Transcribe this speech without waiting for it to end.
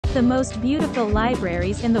The most beautiful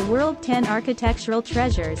libraries in the world. 10 architectural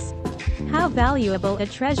treasures. How valuable a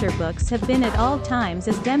treasure books have been at all times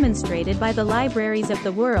is demonstrated by the libraries of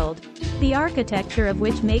the world, the architecture of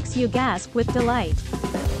which makes you gasp with delight.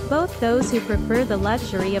 Both those who prefer the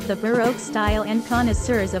luxury of the Baroque style and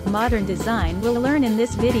connoisseurs of modern design will learn in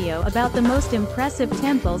this video about the most impressive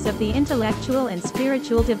temples of the intellectual and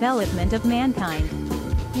spiritual development of mankind.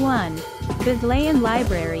 1. Bodleian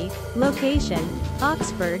Library, location,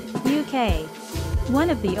 Oxford, UK. One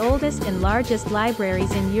of the oldest and largest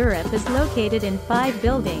libraries in Europe is located in 5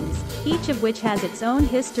 buildings, each of which has its own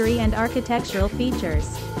history and architectural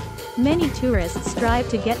features. Many tourists strive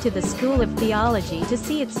to get to the School of Theology to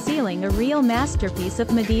see its ceiling, a real masterpiece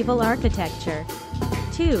of medieval architecture.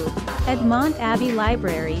 2. Admont Abbey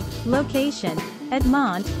Library, location,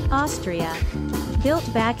 Admont, Austria.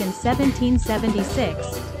 Built back in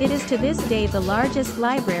 1776, it is to this day the largest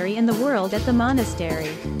library in the world at the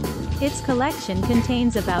monastery. Its collection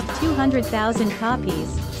contains about 200,000 copies,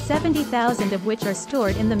 70,000 of which are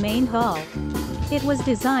stored in the main hall. It was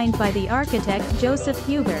designed by the architect Joseph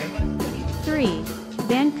Huber. 3.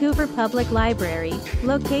 Vancouver Public Library,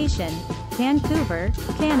 location, Vancouver,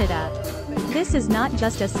 Canada. This is not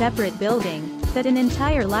just a separate building, but an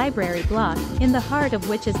entire library block, in the heart of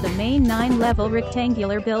which is the main 9-level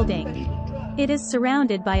rectangular building. It is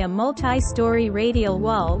surrounded by a multi-story radial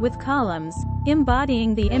wall with columns,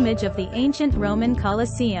 embodying the image of the ancient Roman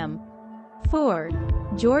Colosseum. 4.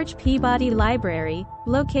 George Peabody Library,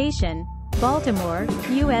 location, Baltimore,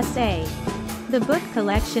 USA. The book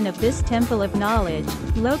collection of this temple of knowledge,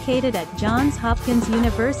 located at Johns Hopkins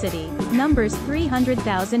University, numbers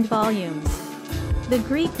 300,000 volumes. The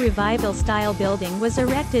Greek Revival-style building was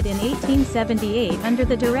erected in 1878 under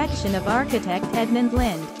the direction of architect Edmund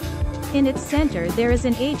Lind. In its center there is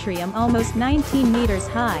an atrium almost 19 meters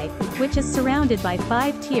high, which is surrounded by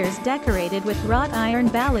 5 tiers decorated with wrought iron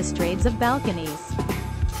balustrades of balconies.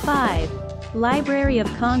 5. Library of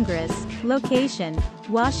Congress, location,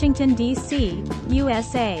 Washington, D.C.,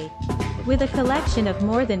 USA. With a collection of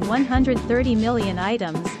more than 130 million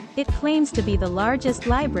items, it claims to be the largest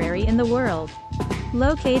library in the world.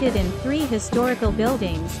 Located in 3 historical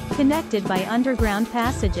buildings, connected by underground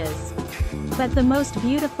passages. But the most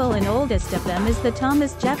beautiful and oldest of them is the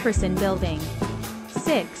Thomas Jefferson Building.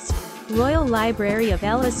 6. Royal Library of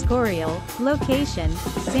El Escorial, location,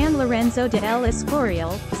 San Lorenzo de El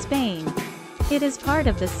Escorial, Spain. It is part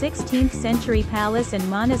of the 16th century palace and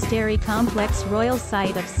monastery complex royal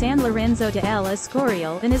site of San Lorenzo de El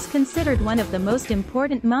Escorial and is considered one of the most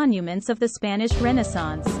important monuments of the Spanish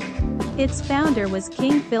Renaissance. Its founder was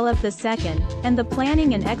King Philip II, and the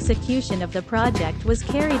planning and execution of the project was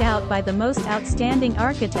carried out by the most outstanding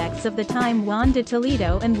architects of the time, Juan de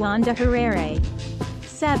Toledo and Juan de Herrera.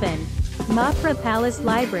 7. Mafra Palace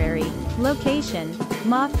Library, location,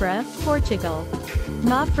 Mafra, Portugal.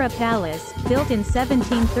 Mafra Palace, built in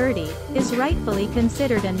 1730, is rightfully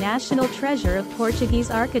considered a national treasure of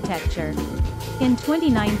Portuguese architecture. In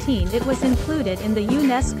 2019 it was included in the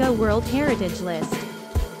UNESCO World Heritage List.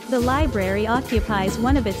 The library occupies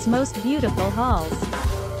one of its most beautiful halls.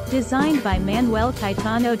 Designed by Manuel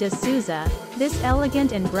Caetano de Souza, this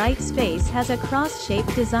elegant and bright space has a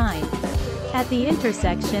cross-shaped design. At the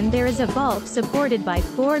intersection there is a vault supported by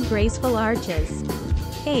 4 graceful arches.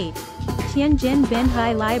 8. Tianjin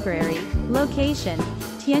Binhai Library, location,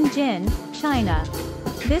 Tianjin, China.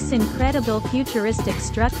 This incredible futuristic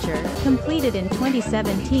structure, completed in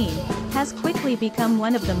 2017, has quickly become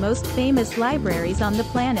one of the most famous libraries on the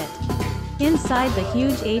planet. Inside the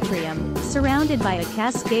huge atrium, surrounded by a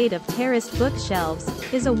cascade of terraced bookshelves,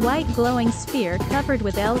 is a white glowing sphere covered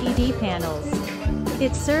with LED panels.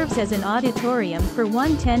 It serves as an auditorium for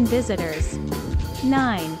 110 visitors.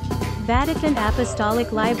 9. Vatican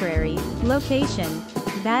Apostolic Library, location,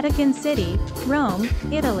 Vatican City, Rome,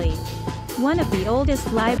 Italy. One of the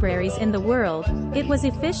oldest libraries in the world, it was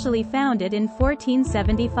officially founded in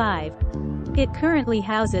 1475. It currently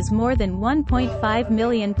houses more than 1.5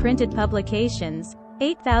 million printed publications,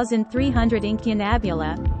 8,300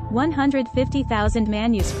 incunabula, 150,000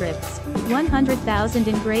 manuscripts, 100,000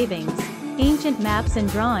 engravings, ancient maps and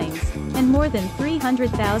drawings, and more than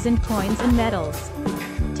 300,000 coins and medals.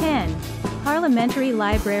 10. Parliamentary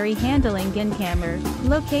Library Handelingenkamer,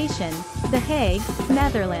 location, The Hague,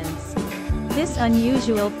 Netherlands. This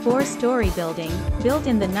unusual 4-story building, built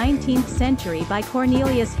in the 19th century by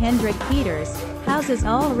Cornelius Hendrik Peters, houses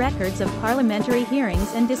all records of parliamentary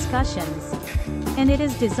hearings and discussions. And it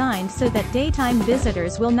is designed so that daytime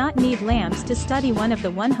visitors will not need lamps to study one of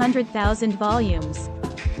the 100,000 volumes.